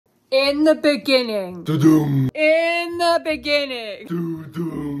In the beginning. Doo-doom. In the beginning.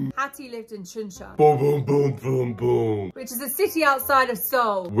 Doo-doom. Hattie lived in Chunsha. Boom, boom, boom, boom, boom. Which is a city outside of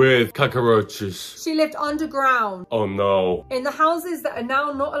Seoul. With cockroaches. She lived underground. Oh no. In the houses that are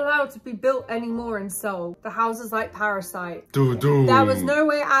now not allowed to be built anymore in Seoul. The houses like Parasite. Doo-doom. There was no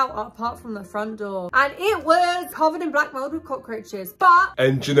way out apart from the front door. And it was covered in black mold with cockroaches. But...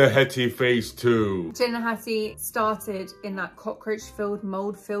 And Jin and Hattie phase 2. Jin and Hattie started in that cockroach-filled,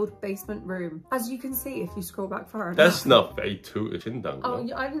 mold-filled basement room. As you can see if you scroll back far enough. That's not phase 2, it's in down. Oh,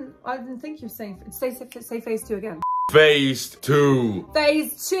 I didn't think you were saying... Say phase 2 again. Phase 2.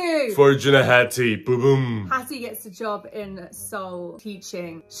 Phase 2. For Jin and Hattie. Boom, boom. Hattie gets a job in Seoul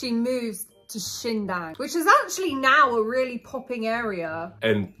teaching. She moves to Shindang, which is actually now a really popping area.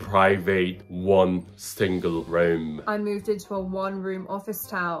 And private one single room. I moved into a one-room office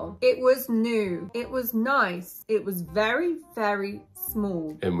tower. It was new. It was nice. It was very, very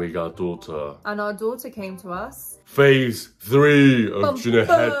small. And we got daughter. And our daughter came to us. Phase 3 of Jin and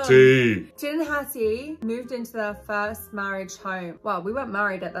Hattie. Jin and Hattie moved into their first marriage home. Well, we weren't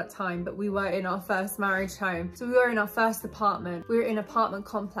married at that time, but we were in our first marriage home. So we were in our first apartment. We were in an apartment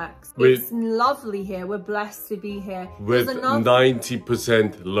complex. It's lovely here. We're blessed to be here. With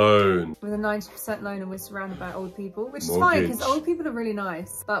 90% loan. With a 90% loan, and we're surrounded by old people, which is fine because old people are really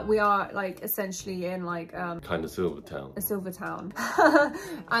nice. But we are like essentially in like kind of silver town. A silver town.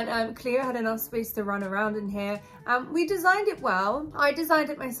 And Cleo had enough space to run around in here. We designed it well. I designed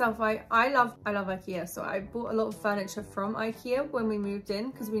it myself. I love IKEA, so I bought a lot of furniture from IKEA when we moved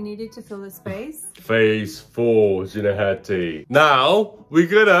in because we needed to fill the space. Phase 4, Jin and Hattie. Now we're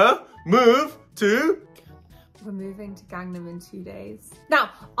gonna move to... We're moving to Gangnam in 2 days.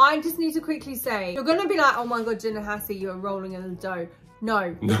 Now, I just need to quickly say, you're gonna be like, oh my god, Jin and Hattie, you're rolling in the dough.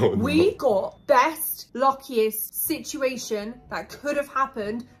 No, we got best, luckiest situation that could have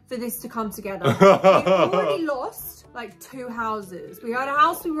happened for this to come together. We already lost like 2 houses. We had a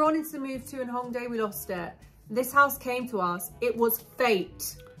house we wanted to move to in Hongdae, we lost it. This house came to us. It was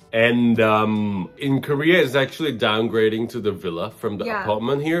fate. And in Korea, it's actually downgrading to the villa from the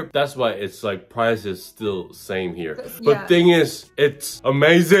apartment here. That's why it's like price is still same here. But thing is, it's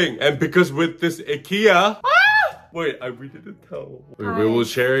amazing. And because with this IKEA... Wait, we didn't tell. We will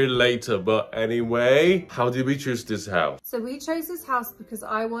share it later. But anyway, how did we choose this house? So we chose this house because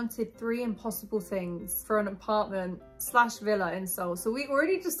I wanted 3 impossible things for an apartment / villa in Seoul. So we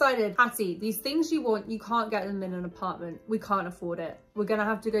already decided, Hattie, these things you want, you can't get them in an apartment. We can't afford it. We're gonna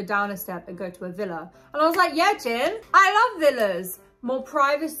have to go down a step and go to a villa. And I was like, yeah, Jin, I love villas. More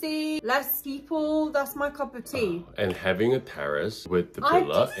privacy, less people, that's my cup of tea. And having a terrace with the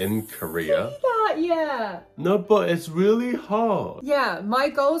villa in Korea. Yeah. No, but it's really hard. Yeah, my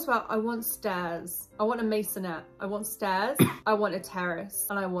goals were I want stairs. I want a maisonette. I want stairs. I want a terrace.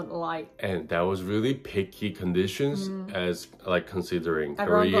 And I want light. And that was really picky conditions as like considering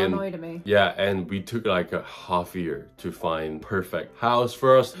Everyone Korean. got annoyed at me. Yeah, and we took like a half year to find perfect house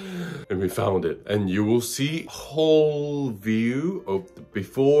for us. And we found it. And you will see whole view of the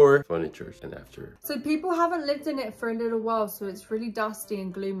before furniture and after. So people haven't lived in it for a little while, so it's really dusty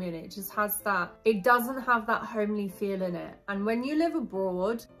and gloomy, and it just has that, it doesn't have that homely feel in it. And when you live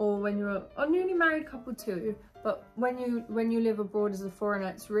abroad, or when you're a newly married couple too, but when you live abroad as a foreigner,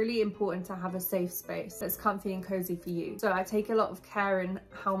 it's really important to have a safe space that's comfy and cozy for you. So I take a lot of care in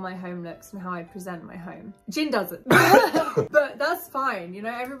how my home looks and how I present my home. Jin doesn't. But that's fine, you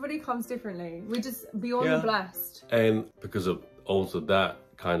know, everybody comes differently. We're just beyond blessed. And because of also that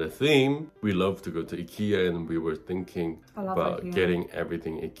kind of theme, we love to go to IKEA, and we were thinking about getting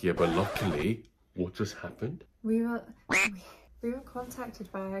everything IKEA, but luckily, what just happened? We were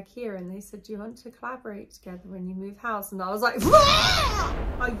contacted by IKEA, and they said, do you want to collaborate together when you move house? And I was like,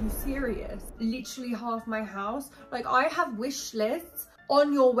 are you serious? Literally half my house. Like, I have wish lists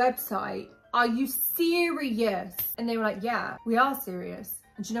on your website. Are you serious? And they were like, yeah, we are serious.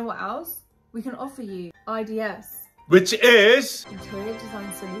 And do you know what else? We can offer you IDS. Which is? Interior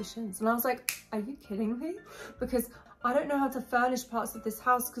Design Solutions. And I was like, are you kidding me? Because I don't know how to furnish parts of this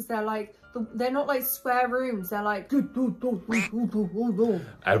house because they're like, they're not like square rooms. They're like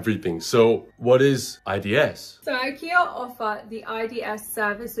everything. So what is IDS? So IKEA offer the IDS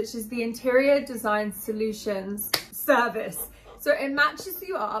service, which is the Interior Design Solutions service. So it matches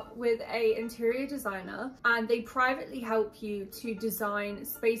you up with an interior designer, and they privately help you to design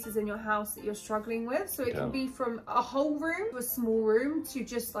spaces in your house that you're struggling with. So it can be from a whole room to a small room to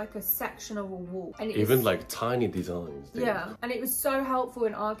just like a section of a wall. And even like tiny designs. Yeah, and it was so helpful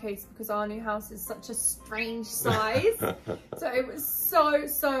in our case because our new house is such a strange size. So it was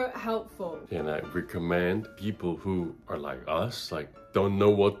so helpful. And I recommend people who are like us, like don't know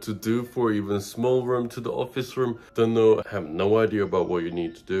what to do for even a small room to the office room, have no idea about what you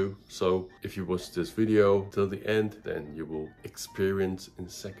need to do. So if you watch this video till the end, then you will experience in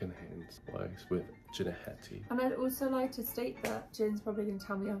second hand lives with Jin and Hattie. And I'd also like to state that Jin's probably going to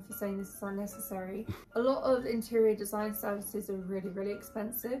tell me off for saying this is unnecessary. A lot of interior design services are really, really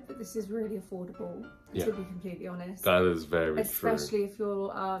expensive, but this is really affordable, to be completely honest. That is very true. Especially if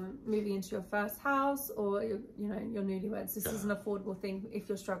you're moving into your first house or you're newlyweds. This is an affordable thing if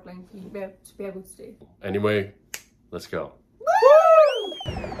you're struggling for you to be able to do. Anyway, let's go. Woo!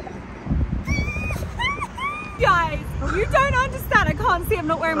 Guys, you don't understand. I can't see. I'm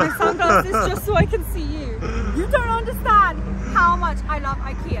not wearing my sunglasses just so I can see you. You don't understand how much I love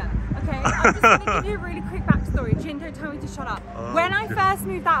IKEA. Okay, I'm just gonna give you a really quick backstory. Jin, don't tell me to shut up. When I first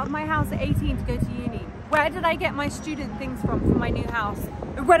moved out of my house at 18 to go to uni, where did I get my student things from for my new house?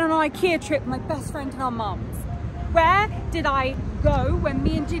 I went on an IKEA trip with my best friend and our mums. Where did I go when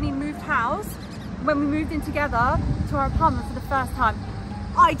me and Ginny moved house? When we moved in together to our apartment for the first time?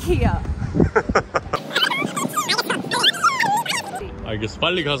 IKEA. 알겠어.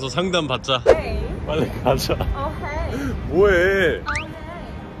 빨리 가서 상담 받자. Hey. 빨리 가자. Oh hey. 뭐해? Oh hey.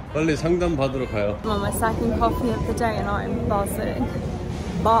 빨리 상담 받으러 가요. I'm on my second coffee of the day and I'm buzzing.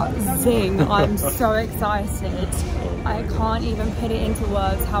 I'm so excited. I can't even put it into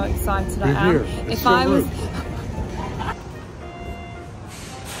words how excited I am. If I was...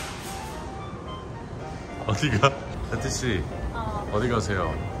 어디가? 하티 씨, 어디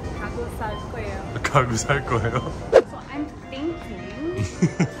가세요? 가구 살 거예요. 가구 살 거예요? So I'm thinking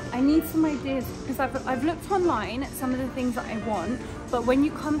I need some ideas because I've looked online at some of the things that I want, but when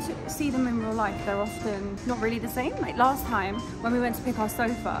you come to see them in real life, they're often not really the same. Like last time when we went to pick our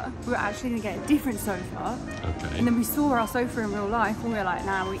sofa, we were actually going to get a different sofa. Okay. And then we saw our sofa in real life and we were like,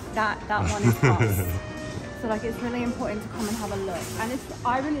 nah, that one is us. So like it's really important to come and have a look. And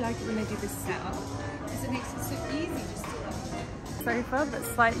I really like it when they do this setup because it makes it so easy just to sofa but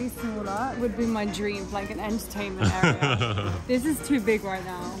slightly smaller would be my dream, like an entertainment area. This is too big right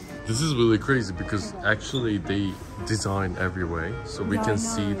now. This is really crazy because actually they design every way, so we can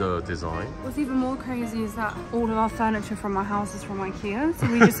see the design. What's even more crazy is that all of our furniture from our house is from IKEA, so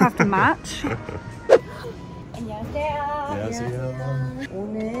we just have to match. 안녕하세요. 안녕하세요.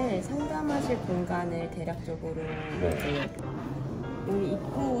 오늘 상담하실 공간을 대략적으로 우리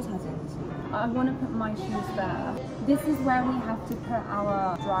입구 사진지. I want to put my shoes there. This is where we have to put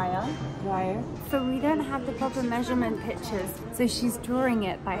our dryer. So we don't have the proper measurement pictures. So she's drawing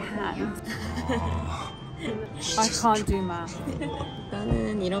it by hand. I can't do math.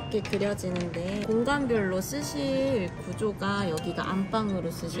 일단은 이렇게 그려지는데 공간별로 쓰실 구조가 여기가 안방으로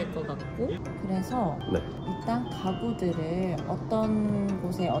쓰실 것 같고 그래서 일단 가구들을 어떤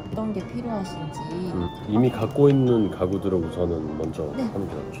곳에 어떤 게 필요하신지 이미 갖고 있는 가구들을 우선은 먼저 하는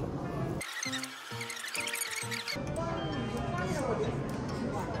게 낫죠.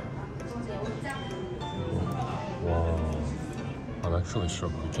 I'm actually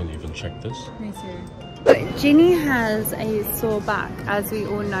shocked we can even check this. Me too. But Ginny has a sore back, as we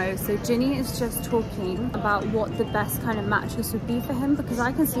all know. So Ginny is just talking about what the best kind of mattress would be for him because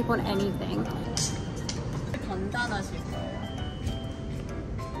I can sleep on anything. 간단하실 거예요.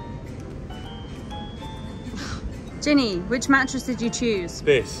 Ginny, which mattress did you choose?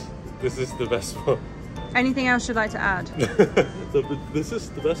 This is the best one. Anything else you'd like to add? This is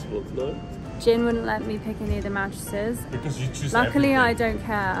the best one, no? Jin wouldn't let me pick any of the mattresses. Because you choose Luckily, everything. I don't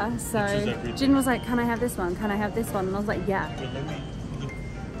care. So Jin was like, can I have this one? Can I have this one? And I was like, yeah. But let me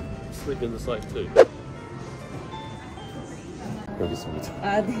sleep in the side too. 여기 있습니다.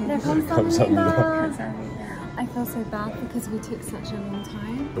 네, 감사합니다. I feel so bad because we took such a long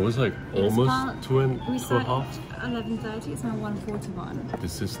time. It was like almost two and a half. 11:30, it's now 1:41. The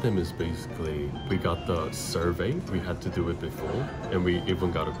system is basically, we got the survey, we had to do it before, and we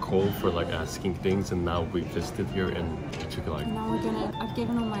even got a call for like asking things, and now we visited here and it took like... Now I've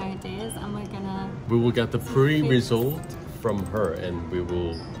given all my ideas and we will get the pre-result from her and we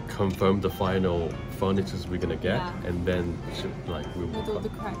will confirm the final furnitures we're gonna get, and then like we will... With all the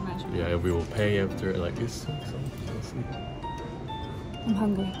correct measurements. Yeah, we will pay after, like it's so I'm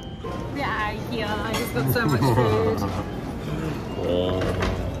hungry. Yeah, I just got so much food.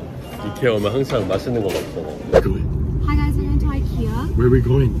 이케아 오면 항상 맛있는 거 먹잖아. Hi guys, we're going to IKEA. Where are we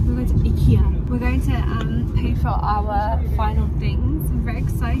going? We're going to IKEA. We're going to pay for our final things. I'm very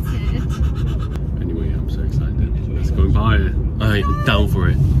excited. Anyway, I'm so excited. Let's go and buy it. I'm down for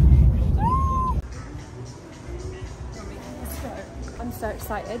it. I'm so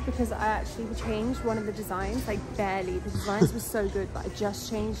excited because I actually changed one of the designs, like barely. The designs were so good, but I just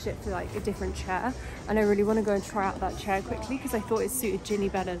changed it to like a different chair, and I really want to go and try out that chair quickly because I thought it suited Ginny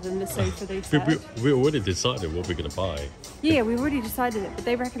better than the sofa they said. We already decided what we're gonna buy. Yeah, we already decided it, but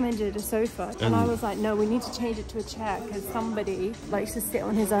they recommended a sofa, and I was like, no, we need to change it to a chair because somebody likes to sit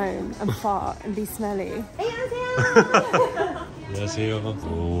on his own and fart and be smelly.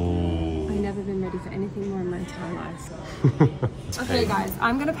 I've never been ready for anything more in my entire life. Okay guys,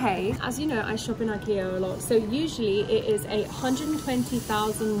 I'm gonna pay. As you know, I shop in IKEA a lot, so usually it is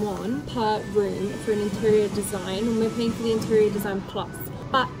 120,000 won per room for an interior design, and we're paying for the interior design plus.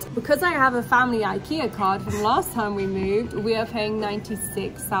 But because I have a family IKEA card from last time we moved, we are paying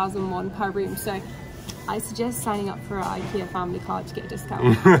 96,000 won per room. So I suggest signing up for an IKEA family card to get a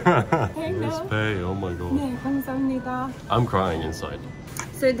discount. Let's pay, oh my god. 네, 감사합니다. I'm crying inside.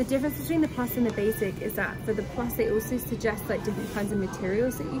 So the difference between the plus and the basic is that for the plus it also suggests like different kinds of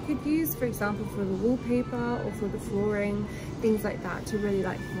materials that you could use, for example for the wallpaper or for the flooring, things like that, to really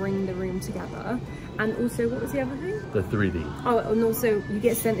like bring the room together. And also, what was the other thing? The 3D. Oh, and also you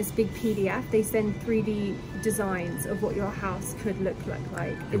get sent this big PDF. They send 3D designs of what your house could look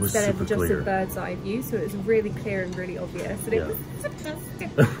like instead of just a bird's eye view. So it was really clear and really obvious. And it was fantastic.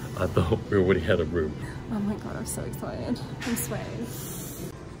 I thought we already had a room. Oh my god, I'm so excited. I'm sweating.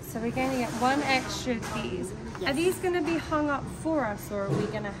 So we're going to get one extra of these. Yes. Are these going to be hung up for us, or are we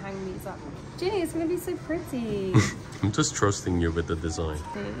going to hang these up? Ginny, it's going to be so pretty. I'm just trusting you with the design.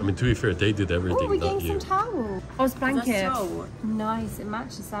 I mean, to be fair, they did everything. Oh, we're getting some towel. Oh, it's blanket. So nice. It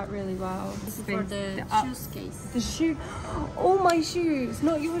matches that really well. This is for the shoes case. The shoe. Oh, my shoes.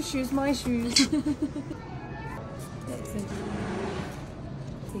 Not your shoes, my shoes.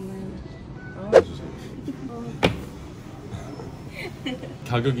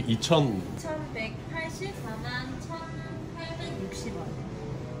 가격이 2,184만 1,860원.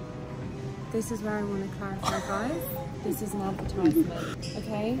 This is where I want to clarify, guys. This is an advertisement,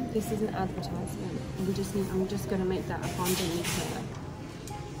 okay? This is an advertisement. I'm just going to make that abundantly clear.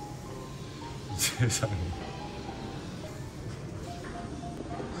 세상에.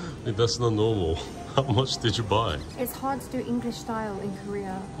 That's not normal. How much did you buy? It's hard to do English style in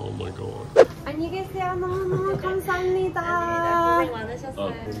Korea. Oh my god. 안녕히 계세요. 너무너무 감사합니다. 고생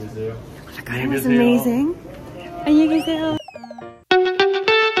많으셨어요. 안녕히 계세요. That was amazing. 안녕히 계세요.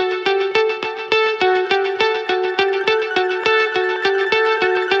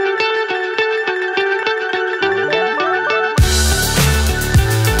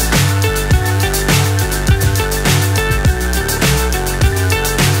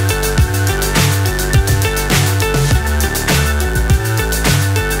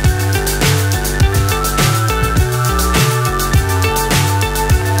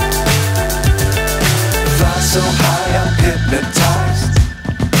 So high I'm hypnotized.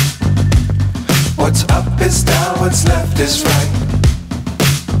 What's up is down, what's left is right.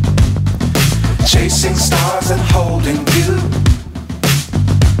 Chasing stars and holding you.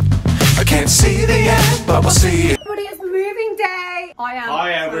 I can't see the end, but we'll see it. Everybody, it's moving day.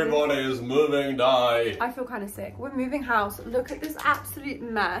 Hi everybody, it's moving day. I feel kind of sick. We're moving house. Look at this absolute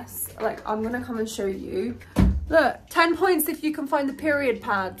mess. Like, I'm gonna come and show you. Look, 10 points if you can find the period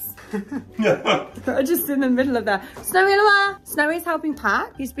pads. They're just in the middle of that. Snowy, Snowy's helping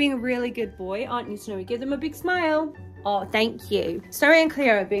pack. He's being a really good boy, aren't you, Snowy? Give them a big smile. Oh, thank you. Snowy and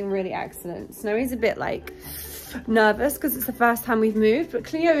Cleo are being really excellent. Snowy's a bit like nervous because it's the first time we've moved, but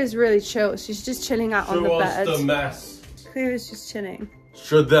Cleo is really chill. She's just chilling out on the bed. Show us the mess. Cleo is just chilling.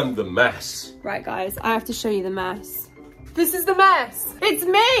 Show them the mess. Right, guys, I have to show you the mess. This is the mess. It's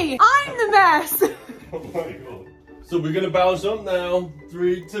me. I'm the mess. Oh my god. So we're gonna bounce up now.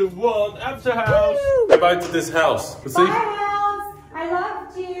 3, 2, 1, after house. Bye to this house. Bye house. I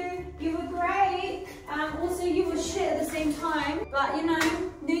loved you. You were great. Also you were shit at the same time. But you know,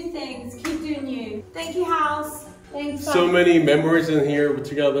 new things. Keep doing you. Thank you, house. Thanks. So many memories in here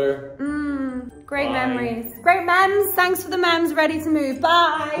together. Great memories. Great memes. Thanks for the memes. Ready to move.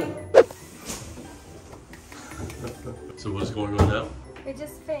 Bye. So what's going on now? We're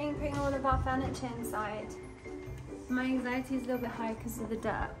just putting all of our furniture inside. My anxiety is a little bit high because of the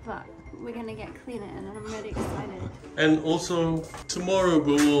dirt, but we're gonna get clean it and I'm really excited. And also, tomorrow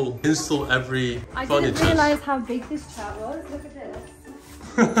we will install every I furniture. didn't realize how big this chair was. Look at this.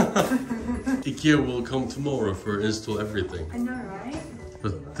 IKEA will come tomorrow for install everything. I know, right?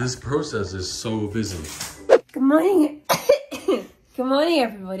 But this process is so busy. Good morning. Good morning,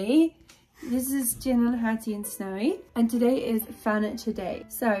 everybody. This is Jin and Hattie and Snowy, and today is furniture day.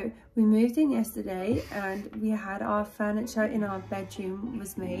 So we moved in yesterday and we had our furniture in our bedroom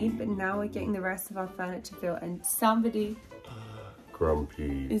was made, but now we're getting the rest of our furniture built, and somebody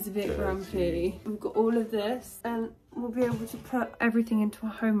grumpy. It's a bit grumpy. We've got all of this and we'll be able to put everything into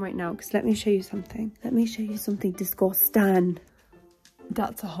our home right now, because let me show you something. Let me show you something disgusting.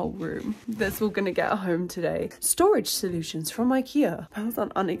 That's a whole room. That's all gonna get a home today. Storage solutions from IKEA. That was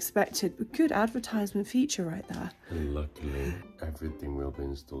an unexpected but good advertisement feature right there. And luckily, everything will be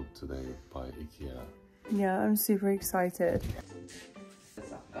installed today by IKEA. Yeah, I'm super excited.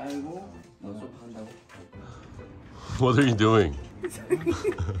 What are you doing?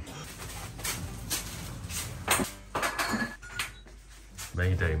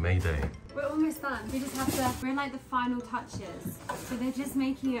 Mayday, mayday. We're almost done. We just have to, we're like the final touches. So they're just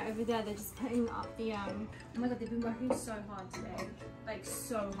making it over there. They're just putting up the, oh my god, they've been working so hard today. Like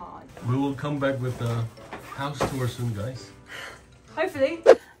so hard. We will come back with the house tour soon, guys. Hopefully.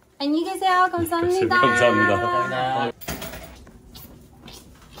 안녕히 계세요. 감사합니다. 감사합니다.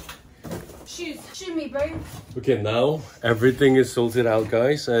 Shoot me, bro. Okay, now everything is sorted out,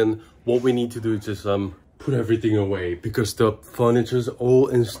 guys, and what we need to do is just put everything away, because the furniture is all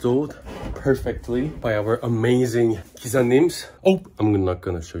installed perfectly by our amazing 기사님s. Oh, I'm not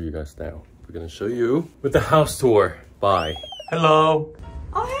gonna show you guys now. We're gonna show you with the house tour. Bye. Hello.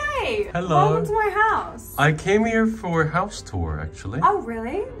 Oh, hey. Hello. Welcome to my house. I came here for a house tour, actually. Oh,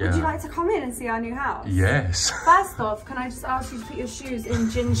 really? Yeah. Would you like to come in and see our new house? Yes. First off, can I just ask you to put your shoes in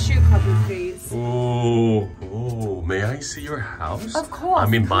Jin's shoe cupboard, please? Oh, may I see your house? Of course. I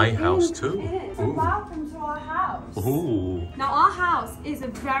mean, my Come house in, too. come in. So welcome to our house. Ooh. Now, our house is a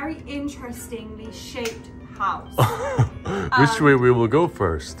very interestingly shaped house. Which way we will go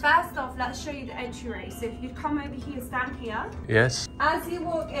first? First off, let's show you the entryway. So if you come over here, stand here. Yes. As you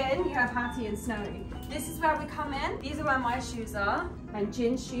walk in, you have Hattie and Snowy. This is where we come in. These are where my shoes are. And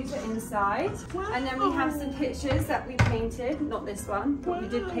Jin's shoes are inside. Wow. And then we have some pictures that we painted. Not this one, but we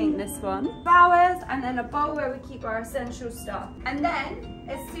did paint this one. Flowers, and then a bowl where we keep our essential stuff. And then,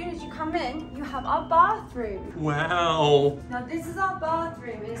 as soon as you come in, you have our bathroom. Wow. Now this is our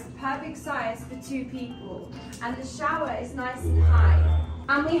bathroom. It's the perfect size for 2 people. And the shower is nice and high.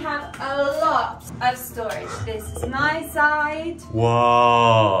 And we have a lot of storage. This is my side.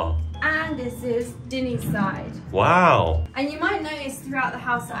 Wow. And this is Jinny's side. Wow. And you might notice throughout the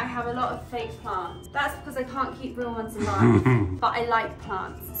house that I have a lot of fake plants. That's because I can't keep real ones alive, but I like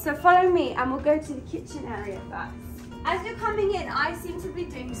plants. So follow me and we'll go to the kitchen area first. As you're coming in, I seem to be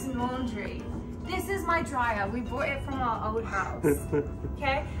doing some laundry. This is my dryer. We bought it from our old house.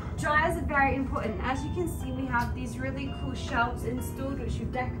 Okay? Dryers are very important. As you can see, we have these really cool shelves installed, which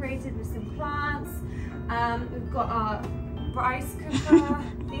we've decorated with some plants. We've got our rice cooker,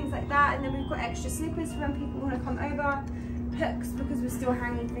 things like that, and then we've got extra slippers for when people want to come over, hooks because we're still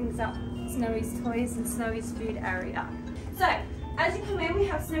hanging things up, Snowy's toys and Snowy's food area. So as you come in, we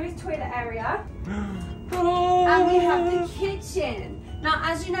have Snowy's toilet area and we have the kitchen. Now,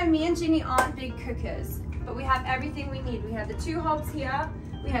 as you know, me and Jinny aren't big cookers, but we have everything we need. We have the 2 hobs here,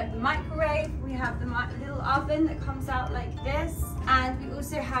 we have the microwave, we have the little oven that comes out like this, and we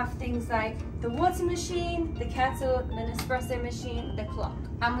also have things like the water machine, the kettle, the Nespresso machine, the clock.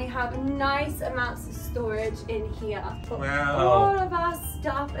 And we have nice amounts of storage in here for all of our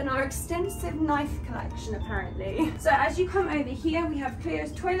stuff and our extensive knife collection, apparently. So as you come over here, we have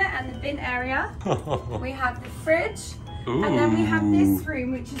Cleo's toilet and the bin area. We have the fridge. Ooh. And then we have this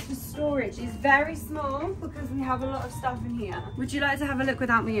room, which is for storage. It's very small because we have a lot of stuff in here. Would you like to have a look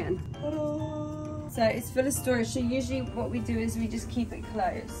without me in? So it's full of storage. So usually what we do is we just keep it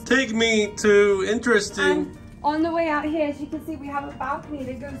closed. Take me to interesting. And on the way out here, as you can see, we have a balcony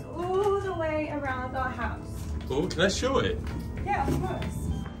that goes all the way around our house. Oh, can I show it? Yeah, of course.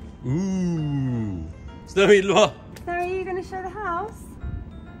 Ooh. Snowy, look. So are you going to show the house?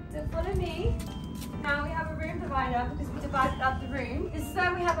 So follow me. Now we have a room divider because we divided up the room. This is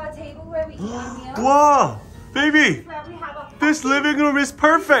where we have our table where we eat our meals. Wow, baby! This is where we have our this living room is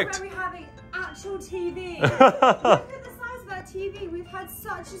perfect! This is where we have an actual TV. Look at the size of our TV. We've had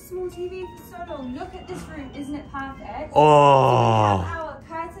such a small TV for so long. Look at this room, isn't it perfect? Oh. So we have our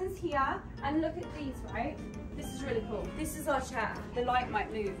curtains here, and look at these, right? This is really cool. This is our chair. The light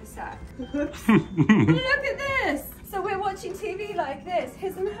might move a sec. Look at this! So we're watching TV like this,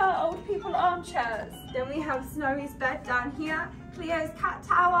 his and her old people armchairs. Then we have Snowy's bed down here, Cleo's cat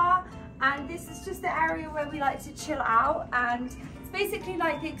tower, and this is just the area where we like to chill out, and it's basically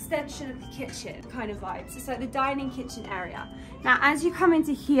like the extension of the kitchen kind of vibes. It's like the dining kitchen area. Now as you come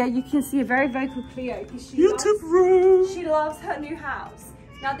into here, you can see a very vocal Cleo because she loves her new house.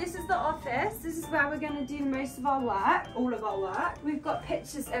 Now this is the office. This is where we're going to do most of our work, all of our work. We've got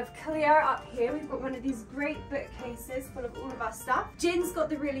pictures of Cleo up here. We've got one of these great bookcases full of all of our stuff. Jin's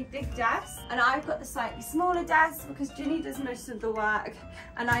got the really big desk and I've got the slightly smaller desk because Jinny does most of the work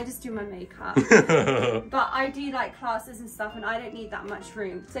and I just do my makeup. But I do like classes and stuff and I don't need that much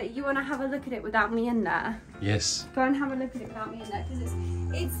room. So you want to have a look at it without me in there? Yes. Go and have a look at it without me in there because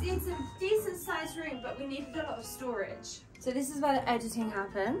it's a decent sized room but we needed a lot of storage. So this is where the editing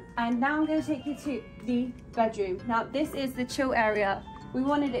happened. And now I'm going to take you to the bedroom. Now this is the chill area. We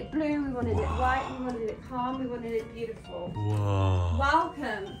wanted it blue, we wanted it white, we wanted it calm, we wanted it beautiful. Wow.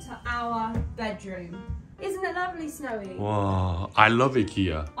 Welcome to our bedroom. Isn't it lovely, Snowy? Wow, I love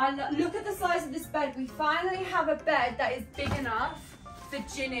IKEA. Look at the size of this bed. We finally have a bed that is big enough for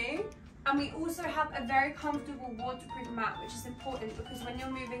Jinny. And we also have a very comfortable waterproof mat, which is important because when you're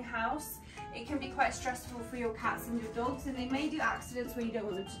moving house, it can be quite stressful for your cats and your dogs and they may do accidents where you don't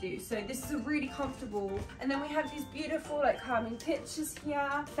want them to do. So this is a really comfortable. And then we have these beautiful like calming pictures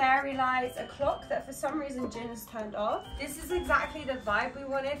here, fairy lights, a clock that for some reason Jin has turned off. This is exactly the vibe we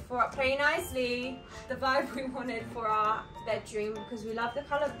wanted for our, play nicely, the vibe we wanted for our bedroom because we love the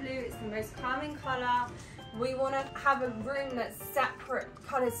color blue. It's the most calming color. We want to have a room that's separate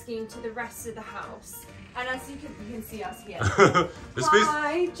color scheme to the rest of the house. And as you can see us here.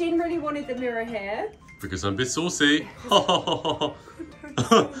 Hi, Jin really wanted the mirror here. Because I'm a bit saucy.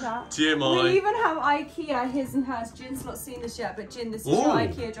 TMI. We even have IKEA, his and hers. Jin's not seen this yet, but Jin, this is your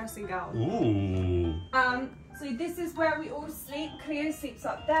IKEA dressing gown. Ooh. So this is where we all sleep. Cleo sleeps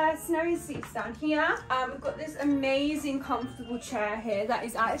up there, Snowy sleeps down here. We've got this amazing comfortable chair here that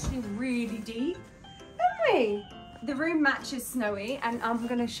is actually really deep. Haven't we? The room matches Snowy and I'm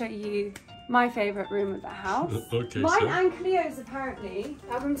going to show you my favourite room of the house. Okay, mine and Cleo's apparently.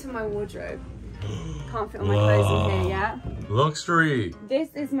 Welcome to my wardrobe. Can't fit all my clothes in here yet. Luxury. This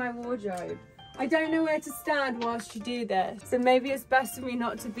is my wardrobe. I don't know where to stand whilst you do this. So maybe it's best for me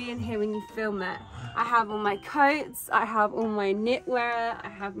not to be in here when you film it. I have all my coats, I have all my knitwear, I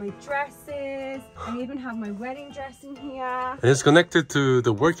have my dresses, I even have my wedding dress in here. And it's connected to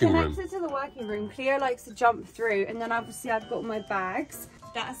the working room. Connected to the working room. Cleo likes to jump through and then obviously I've got all my bags.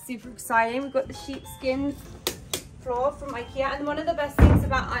 That's super exciting. We've got the sheepskin floor from IKEA and one of the best things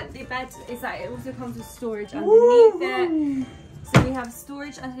about the bed is that it also comes with storage underneath it. So we have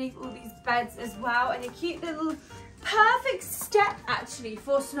storage underneath all these beds as well and a cute little perfect step actually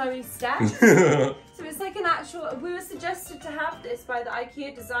for Snowy steps. So it's like an actual, we were suggested to have this by the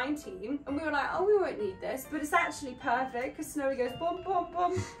IKEA design team and we were like, oh, we won't need this, but it's actually perfect because Snowy goes boom, boom,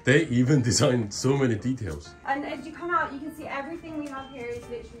 boom. They even designed so many details. And as you come out, you can see everything we have here is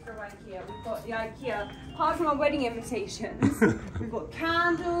literally from IKEA. We've got the IKEA, apart from our wedding invitations, we've got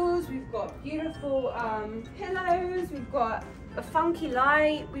candles, we've got beautiful pillows, we've got a funky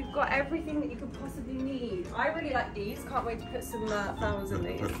light, we've got everything that you could possibly need. I really like these, can't wait to put some flowers in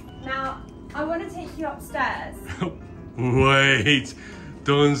these. Now, I want to take you upstairs. Wait,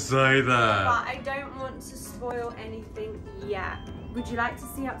 don't say that. But I don't want to spoil anything yet. Would you like to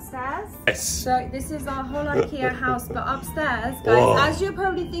see upstairs? Yes. So this is our whole IKEA house, but upstairs, guys, as you're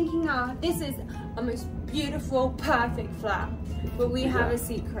probably thinking, this is a most beautiful, perfect flat. But we have a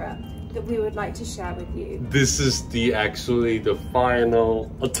secret that we would like to share with you. This is actually the final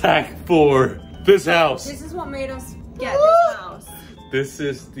attack for this house. This is what made us get this house. This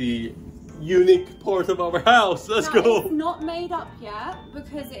is the unique part of our house. Let's go. It's not made up yet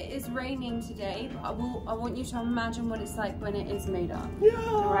because it is raining today, but I want you to imagine what it's like when it is made up. Yeah.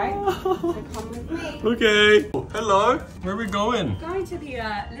 Alright? So come with me. Okay. Hello. Where are we going? Going to the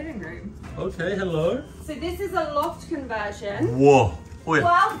living room. Okay, hello. So this is a loft conversion. Whoa. Wait.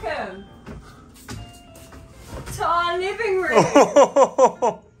 Welcome to our living room.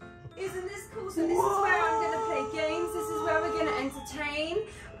 Isn't this cool? So this is where I'm going to play games. This is where we're going to entertain.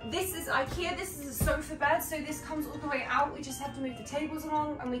 This is IKEA. This is a sofa bed. So this comes all the way out. We just have to move the tables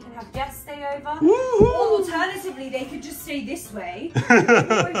along and we can have guests stay over. Or alternatively, they could just stay this way.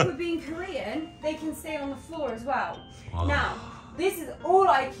 Or if we're being Korean, they can stay on the floor as well. Now, this is all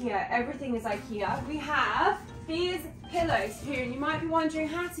IKEA. Everything is IKEA. We have these pillows here, and you might be wondering,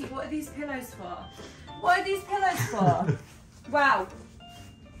 Hattie, what are these pillows for? What are these pillows for? Wow.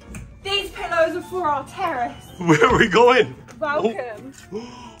 These pillows are for our terrace. Where are we going? Welcome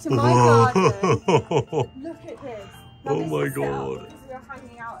to my garden. Look at this. Now, oh my god. Because we were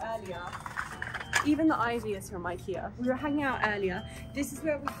hanging out earlier. Even the ivy is from IKEA. We were hanging out earlier. This is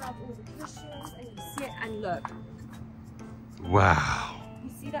where we have all the cushions and you sit and look. Wow.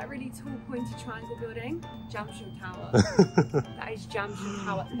 See that really tall pointy triangle building? Jamshung Tower. That is Jamshung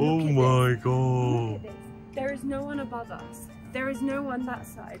Tower. Oh my god. Look at this. There is no one above us. There is no one that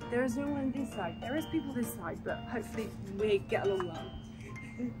side. There is no one this side. There is people this side, but hopefully we get along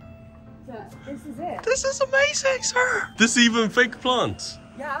well. But this is it. This is amazing, sir. This is even fake plants.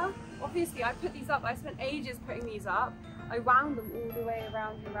 Yeah, obviously I put these up. I spent ages putting these up. I wound them all the way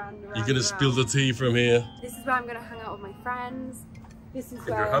around and around and around. You're gonna spill the tea from here. This is where I'm gonna hang out with my friends. This is And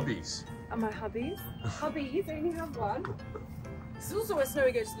where... your hubbies. And my hubbies. Hubbies, I only have one. This is also where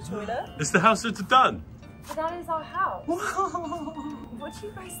Snowy goes to the toilet. It's the house that's done. So that is our house. What do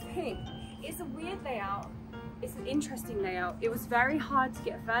you guys think? It's a weird layout. It's an interesting layout. It was very hard to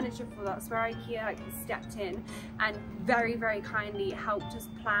get furniture for that. That's where IKEA like stepped in and very, very kindly helped us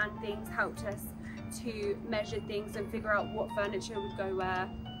plan things, helped us to measure things and figure out what furniture would go where.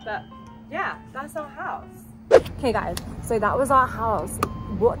 But yeah, that's our house. Okay guys, so that was our house.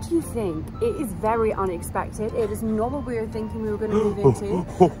 What do you think? It is very unexpected. It is not what we were thinking we were going to move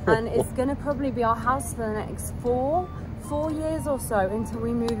into. And it's going to probably be our house for the next four years or so until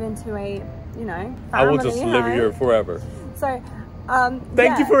we move into a, you know, family I will just live home. here forever. So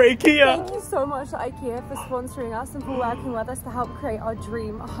Thank you for IKEA. Thank you so much to IKEA for sponsoring us and for working with us to help create our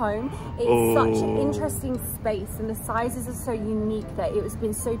dream home. It's such an interesting space and the sizes are so unique that it has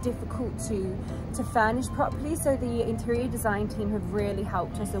been so difficult to furnish properly. So the interior design team have really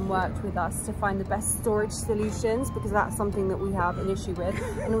helped us and worked with us to find the best storage solutions, because that's something that we have an issue with,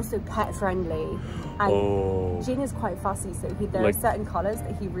 and also pet friendly. And Jin is quite fussy, so there are certain colours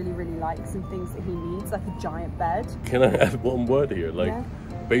that he really, really likes and things that he needs, like a giant bed. Can I add one word here? Like,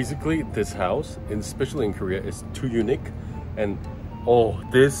 basically this house, especially in Korea, is too unique, and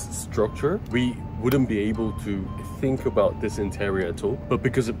this structure, we wouldn't be able to think about this interior at all. But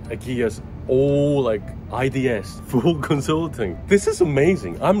because of IKEA's all like IDS, full consulting, this is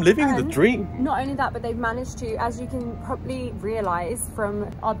amazing. I'm living the dream. Not only that, but they've managed to, as you can probably realize from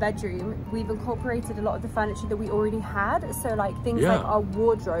our bedroom, we've incorporated a lot of the furniture that we already had. So like things like our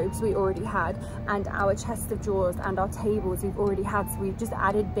wardrobes we already had, and our chest of drawers and our tables we've already had. So we've just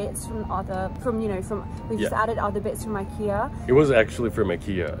added bits just added other bits from IKEA. It was actually from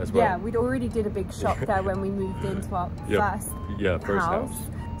IKEA as well. Yeah, we'd already did a big shop there when we moved into our first house.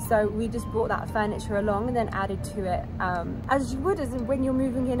 So we just brought that furniture along and then added to it, as you would as when you're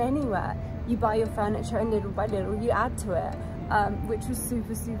moving in anywhere. You buy your furniture and little by little you add to it, which was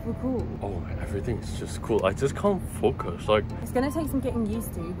super, super cool. Oh, everything is just cool. I just can't focus. Like, it's gonna take some getting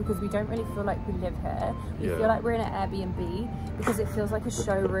used to, because we don't really feel like we live here. We feel like we're in an Airbnb because it feels like a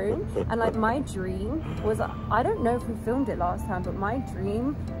showroom. And like my dream was, I don't know if we filmed it last time, but my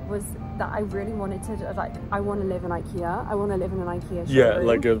dream was that I really wanted to, like, I want to live in IKEA. I want to live in an IKEA showroom. Yeah,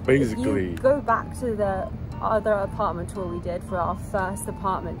 like basically. If you go back to the other apartment tour we did for our first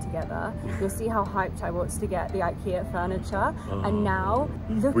apartment together, you'll see how hyped I was to get the IKEA furniture. And now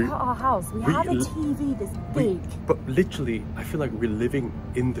look at our house. We have a TV this big. But literally, I feel like we're living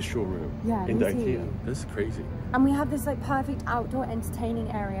in the showroom. Yeah, in the IKEA. That's crazy. And we have this like perfect outdoor entertaining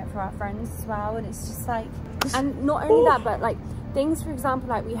area for our friends as well. And it's just like, and not only that, but like things, for example,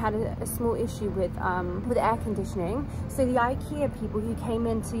 like we had a small issue with air conditioning. So the IKEA people who came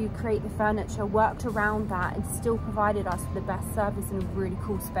in to create the furniture worked around that and still provided us with the best service in a really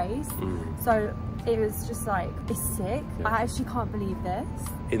cool space. So it was just like, it's sick. I actually can't believe this.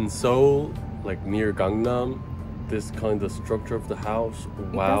 In Seoul, like near Gangnam, this kind of structure of the house,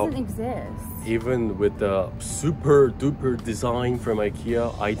 wow. It doesn't exist. Even with the super duper design from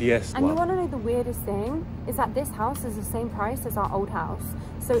IKEA, IDS. And you want to know the weirdest thing? Is that this house is the same price as our old house.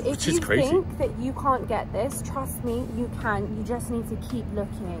 So if you think that you can't get this, trust me, you can. You just need to keep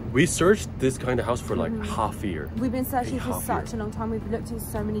looking. We searched this kind of house for like half a year. We've been searching for such a long time. We've looked in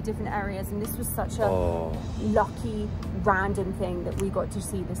so many different areas, and this was such a lucky, random thing that we got to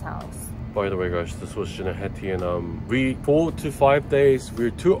see this house. By the way, guys, this was Jin and Hattie, and we 4 to 5 days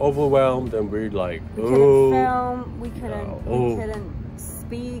we're too overwhelmed, and we're like, we couldn't film, we couldn't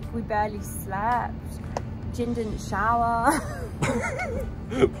speak, we barely slept. Jin didn't shower.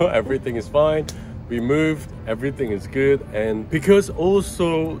 But everything is fine. We moved, everything is good. And because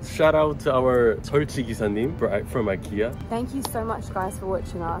also shout out to our 설치 기사님 from IKEA. Thank you so much, guys, for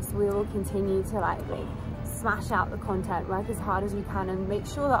watching us. We will continue to like smash out the content, work as hard as we can, and make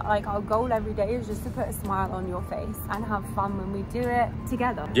sure that like our goal every day is just to put a smile on your face and have fun when we do it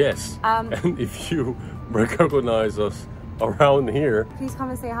together. Yes. And if you recognize us around here, please come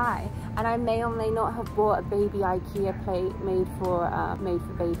and say hi. And I may or may not have bought a baby IKEA plate made for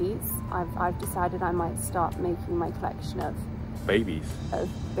babies. I've decided I might start making my collection of baby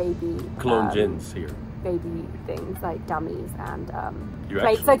clone Jins here. Baby things like dummies and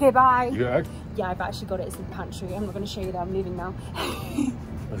plates. Okay, bye. Yeah, I've actually got it. It's in the pantry. I'm not going to show you that. I'm leaving now.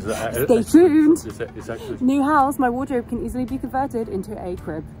 Stay tuned. Is that actually New house, my wardrobe can easily be converted into a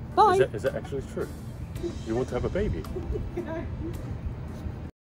crib. Bye. Is that actually true? You want to have a baby?